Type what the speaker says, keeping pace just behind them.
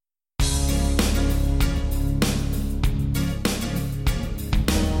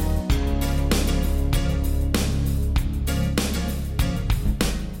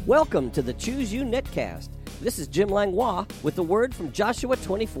Welcome to the Choose You Netcast. This is Jim Langlois with the word from Joshua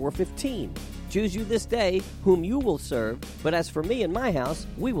 24:15. Choose you this day whom you will serve, but as for me and my house,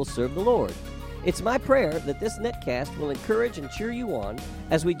 we will serve the Lord. It's my prayer that this netcast will encourage and cheer you on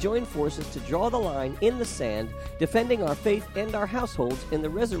as we join forces to draw the line in the sand, defending our faith and our households in the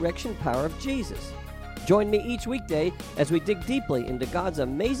resurrection power of Jesus. Join me each weekday as we dig deeply into God's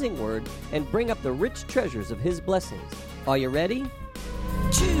amazing word and bring up the rich treasures of His blessings. Are you ready?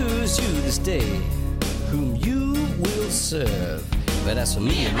 Choose you this day whom you will serve. But as for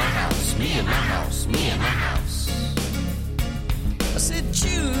me and my house, me and my house, me and my house. I said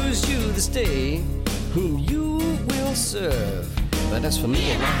choose you this day whom you will serve. But as for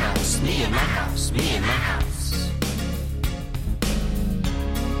me and my house, me and my house, me and my house.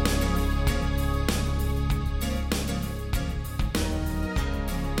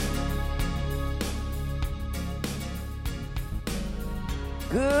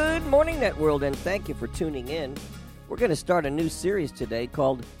 Good morning, Networld, and thank you for tuning in. We're going to start a new series today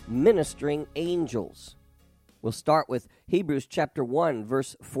called Ministering Angels. We'll start with Hebrews chapter 1,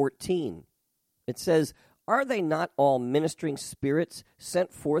 verse 14. It says, "Are they not all ministering spirits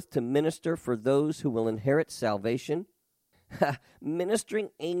sent forth to minister for those who will inherit salvation?"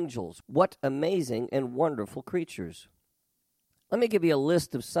 Ministering angels, what amazing and wonderful creatures. Let me give you a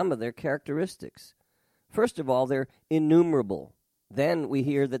list of some of their characteristics. First of all, they're innumerable. Then we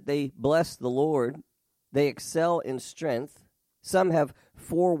hear that they bless the Lord. They excel in strength. Some have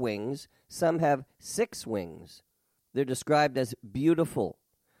 4 wings. Some have 6 wings. They're described as beautiful,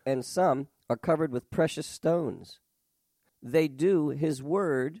 and some are covered with precious stones. They do His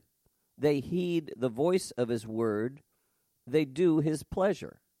word. They heed the voice of His word. They do His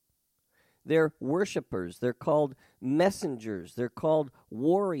pleasure. They're worshipers. They're called messengers. They're called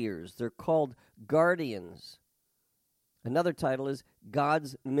warriors. They're called guardians. Another title is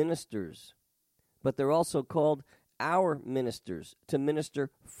God's ministers, but they're also called our ministers, to minister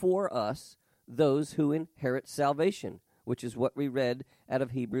for us, those who inherit salvation, which is what we read out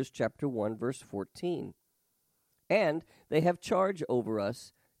of Hebrews chapter 1, verse 14. And they have charge over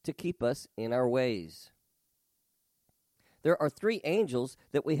us to keep us in our ways. There are 3 angels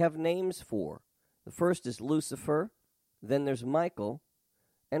that we have names for. The first is Lucifer, then there's Michael,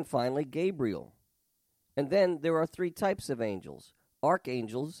 and finally Gabriel. And then there are 3 types of angels: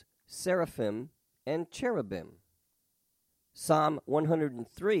 archangels, seraphim, and cherubim. Psalm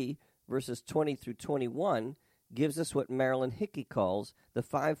 103, verses 20 through 21, gives us what Marilyn Hickey calls the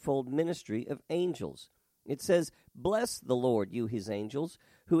 5-fold ministry of angels. It says, "Bless the Lord, you His angels,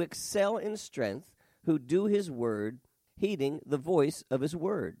 who excel in strength, who do His word, heeding the voice of His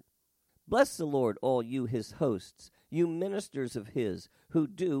word. Bless the Lord, all you His hosts, you ministers of His, who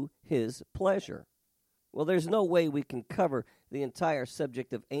do His pleasure." Well, there's no way we can cover the entire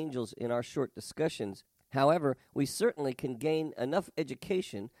subject of angels in our short discussions. However, we certainly can gain enough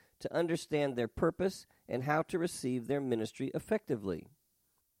education to understand their purpose and how to receive their ministry effectively.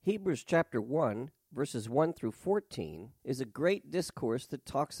 Hebrews chapter 1, verses 1 through 14, is a great discourse that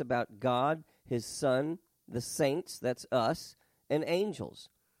talks about God, His Son, the saints, that's us, and angels.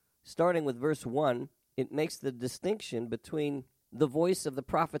 Starting with verse 1, it makes the distinction between the voice of the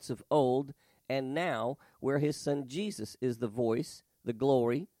prophets of old and now, where His Son Jesus is the voice, the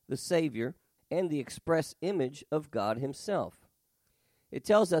glory, the Savior, and the express image of God Himself. It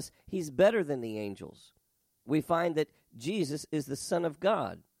tells us He's better than the angels. We find that Jesus is the Son of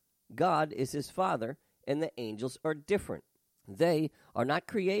God. God is His Father, and the angels are different. They are not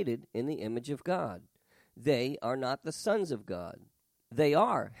created in the image of God. They are not the sons of God. They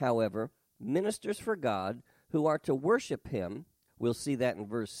are, however, ministers for God who are to worship Him. We'll see that in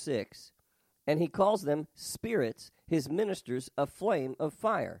verse 6. And He calls them spirits, His ministers, a flame of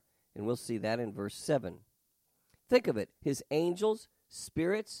fire. And we'll see that in verse 7. Think of it. His angels,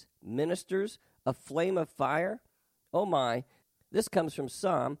 spirits, ministers, a flame of fire. Oh my, this comes from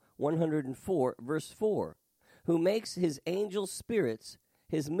Psalm 104, verse 4. Who makes His angels spirits,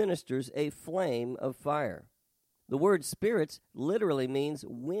 His ministers a flame of fire. The word spirits literally means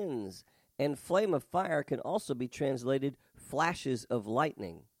winds, and flame of fire can also be translated flashes of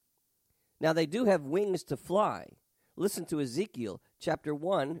lightning. Now, they do have wings to fly. Listen to Ezekiel chapter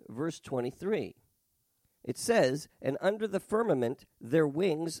 1, verse 23. It says, "And under the firmament their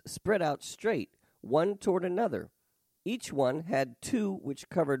wings spread out straight, one toward another. Each one had 2 which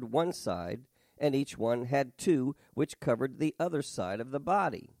covered one side, and each one had 2 which covered the other side of the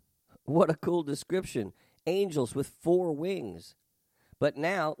body." What a cool description. Angels with 4 wings. But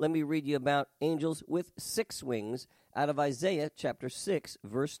now, let me read you about angels with 6 wings out of Isaiah chapter 6,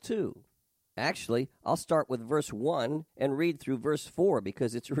 verse 2. Actually, I'll start with verse 1 and read through verse 4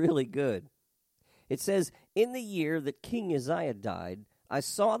 because it's really good. It says, "In the year that King Uzziah died, I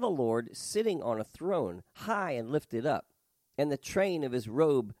saw the Lord sitting on a throne, high and lifted up, and the train of his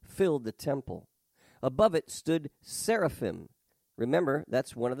robe filled the temple. Above it stood seraphim." Remember,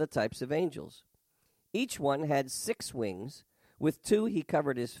 that's one of the types of angels. "Each one had 6 wings. With 2 he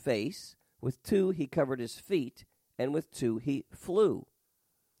covered his face, with 2 he covered his feet, and with 2 he flew.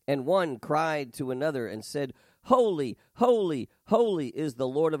 And one cried to another and said, 'Holy, holy, holy is the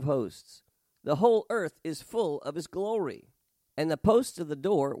Lord of hosts. The whole earth is full of his glory.' And the posts of the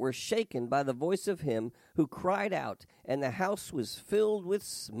door were shaken by the voice of him who cried out, and the house was filled with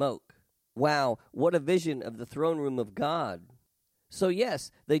smoke." Wow, what a vision of the throne room of God. So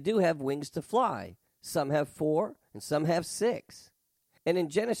yes, they do have wings to fly. Some have 4, and some have 6. And in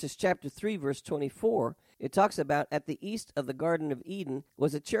Genesis chapter 3, verse 24, it talks about at the east of the Garden of Eden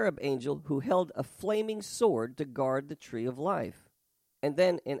was a cherub angel who held a flaming sword to guard the tree of life. And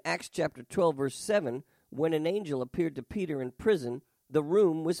then in Acts chapter 12, verse 7, when an angel appeared to Peter in prison, the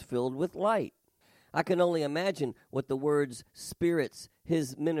room was filled with light. I can only imagine what the words spirits,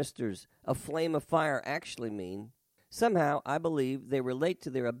 his ministers, a flame of fire actually mean. Somehow, I believe they relate to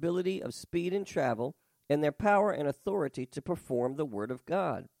their ability of speed and travel and their power and authority to perform the word of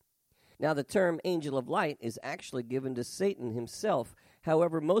God. Now, the term angel of light is actually given to Satan himself.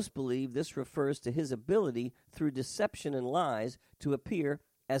 However, most believe this refers to his ability through deception and lies to appear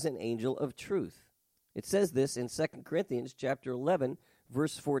as an angel of truth. It says this in 2 Corinthians chapter 11,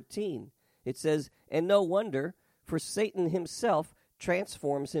 verse 14. It says, "And no wonder, for Satan himself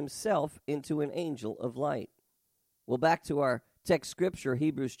transforms himself into an angel of light." Well, back to our text scripture,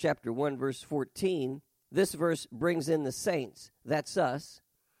 Hebrews chapter 1, verse 14. This verse brings in the saints, that's us.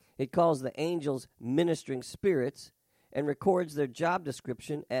 It calls the angels ministering spirits and records their job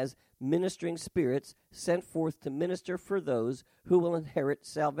description as ministering spirits sent forth to minister for those who will inherit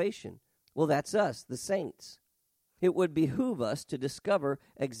salvation. Well, that's us, the saints. It would behoove us to discover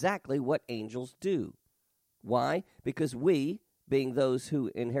exactly what angels do. Why? Because we, being those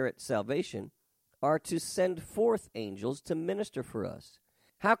who inherit salvation, are to send forth angels to minister for us.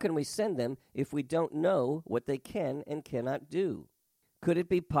 How can we send them if we don't know what they can and cannot do? Could it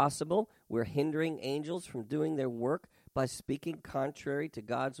be possible we're hindering angels from doing their work by speaking contrary to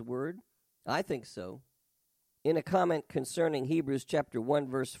God's word? I think so. In a comment concerning Hebrews chapter 1,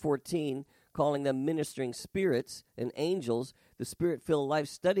 verse 14, calling them ministering spirits and angels, the Spirit-Filled Life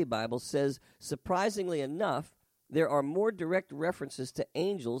Study Bible says, surprisingly enough, there are more direct references to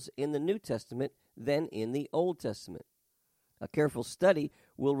angels in the New Testament than in the Old Testament. A careful study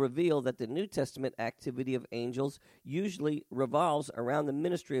will reveal that the New Testament activity of angels usually revolves around the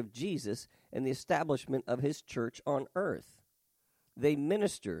ministry of Jesus and the establishment of his church on earth. They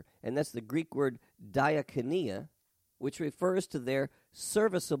minister, and that's the Greek word diakonia, which refers to their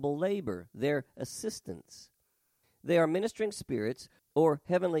serviceable labor, their assistance. They are ministering spirits or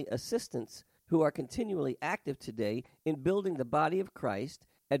heavenly assistants who are continually active today in building the body of Christ,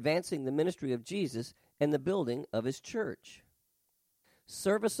 advancing the ministry of Jesus, and the building of his church.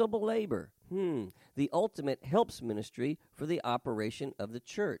 Serviceable labor, the ultimate helps ministry for the operation of the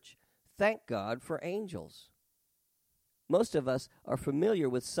church. Thank God for angels. Most of us are familiar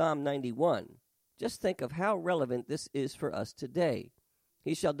with Psalm 91. Just think of how relevant this is for us today.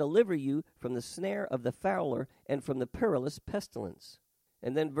 He shall deliver you from the snare of the fowler and from the perilous pestilence.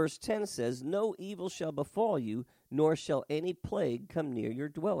 And then verse 10 says, no evil shall befall you, nor shall any plague come near your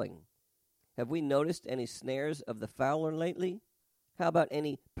dwelling. Have we noticed any snares of the fowler lately? How about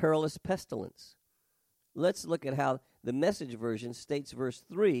any perilous pestilence? Let's look at how the Message version states verse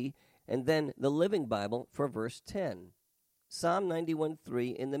 3 and then the Living Bible for verse 10. Psalm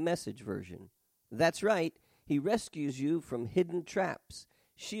 91:3 in the Message version. That's right, he rescues you from hidden traps,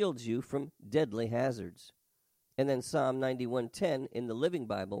 shields you from deadly hazards. And then Psalm 91:10 in the Living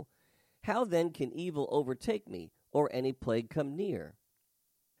Bible, how then can evil overtake me, or any plague come near?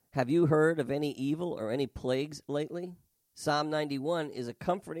 Have you heard of any evil or any plagues lately? Psalm 91 is a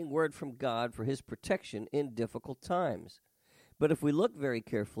comforting word from God for his protection in difficult times. But if we look very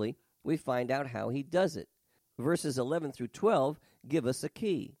carefully, we find out how he does it. Verses 11 through 12 give us a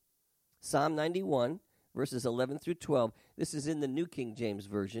key. Psalm 91, verses 11 through 12, this is in the New King James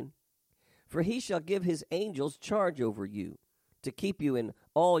Version. For he shall give his angels charge over you, to keep you in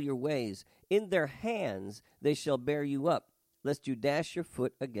all your ways. In their hands they shall bear you up, lest you dash your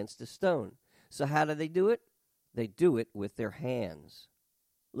foot against a stone. So how do they do it? They do it with their hands.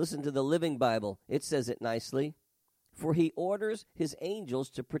 Listen to the Living Bible. It says it nicely. For he orders his angels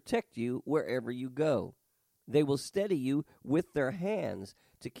to protect you wherever you go. They will steady you with their hands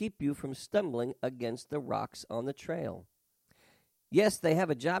to keep you from stumbling against the rocks on the trail. Yes, they have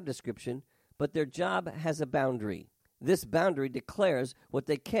a job description, but their job has a boundary. This boundary declares what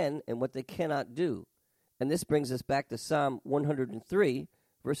they can and what they cannot do. And this brings us back to Psalm 103,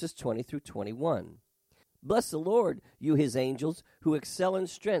 verses 20 through 21. Bless the Lord, you his angels, who excel in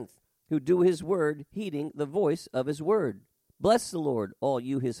strength, who do his word, heeding the voice of his word. Bless the Lord, all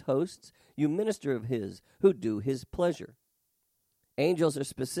you his hosts, you minister of his, who do his pleasure. Angels are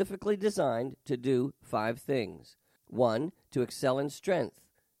specifically designed to do 5 things. 1, to excel in strength.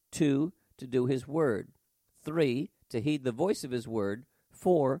 2, to do his word. 3, to heed the voice of his word.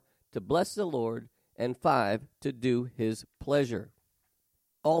 4, to bless the Lord. And 5, to do his pleasure.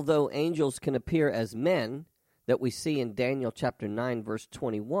 Although angels can appear as men, that we see in Daniel chapter 9, verse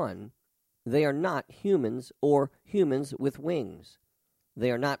 21, they are not humans or humans with wings.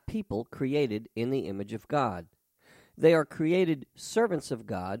 They are not people created in the image of God. They are created servants of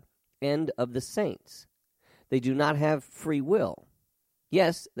God and of the saints. They do not have free will.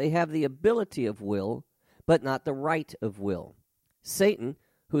 Yes, they have the ability of will, but not the right of will. Satan,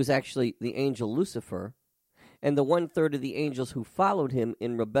 who is actually the angel Lucifer, and the 1/3 of the angels who followed him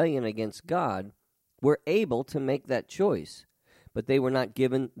in rebellion against God were able to make that choice, but they were not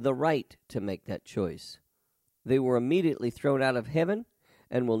given the right to make that choice. They were immediately thrown out of heaven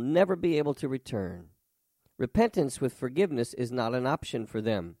and will never be able to return. Repentance with forgiveness is not an option for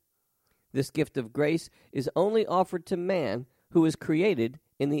them. This gift of grace is only offered to man who is created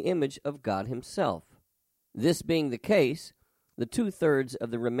in the image of God himself. This being the case, the 2/3 of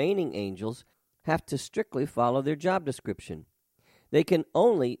the remaining angels have to strictly follow their job description. They can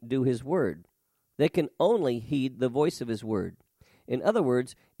only do his word. They can only heed the voice of his word. In other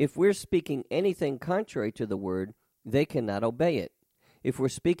words, if we're speaking anything contrary to the word, they cannot obey it. If we're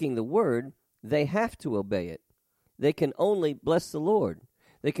speaking the word, they have to obey it. They can only bless the Lord.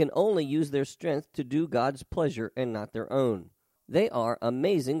 They can only use their strength to do God's pleasure and not their own. They are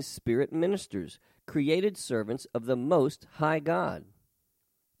amazing spirit ministers, created servants of the Most High God.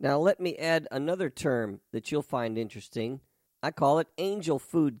 Now let me add another term that you'll find interesting. I call it angel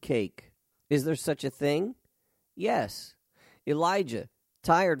food cake. Is there such a thing? Yes. Elijah,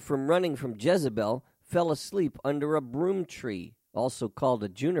 tired from running from Jezebel, fell asleep under a broom tree, also called a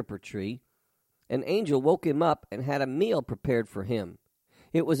juniper tree. An angel woke him up and had a meal prepared for him.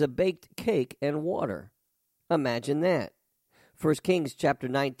 It was a baked cake and water. Imagine that. 1 Kings chapter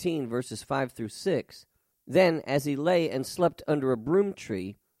 19, verses 5 through 6. Then, as he lay and slept under a broom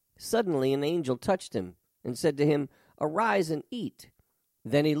tree, suddenly an angel touched him and said to him, "Arise and eat."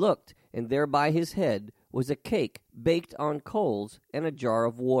 Then he looked, and there by his head was a cake baked on coals and a jar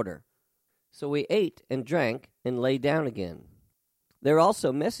of water. So he ate and drank and lay down again. There are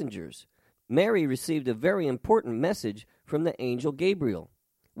also messengers. Mary received a very important message from the angel Gabriel.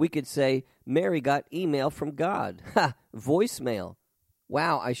 We could say Mary got email from God. Ha! Voicemail.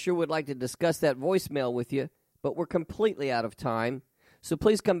 Wow, I sure would like to discuss that voicemail with you, but we're completely out of time. So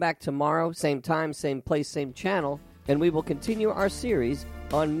please come back tomorrow, same time, same place, same channel, and we will continue our series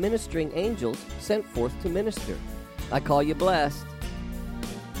on ministering angels sent forth to minister. I call you blessed.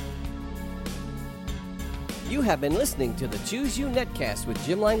 You have been listening to the Choose You Netcast with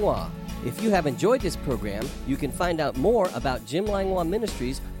Jim Langlois. If you have enjoyed this program, you can find out more about Jim Langlois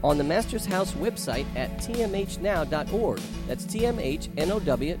Ministries on the Master's House website at tmhnow.org. That's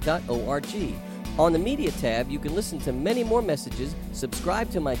tmhnow.org. On the Media tab, you can listen to many more messages, subscribe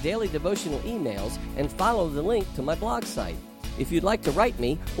to my daily devotional emails, and follow the link to my blog site. If you'd like to write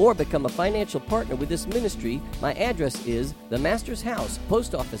me or become a financial partner with this ministry, my address is The Master's House,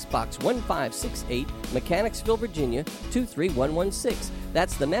 Post Office Box 1568, Mechanicsville, Virginia, 23116.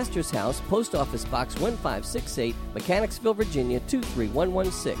 That's The Master's House, Post Office Box 1568, Mechanicsville, Virginia,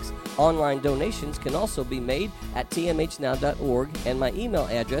 23116. Online donations can also be made at tmhnow.org, and my email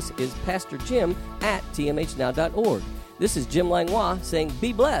address is pastorjim@tmhnow.org. This is Jim Langlois saying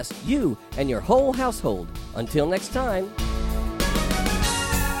be blessed, you and your whole household. Until next time.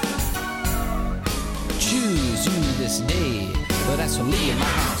 Choose you this day, but that's for me and my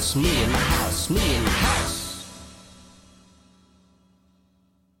house, me and my house, me and my house.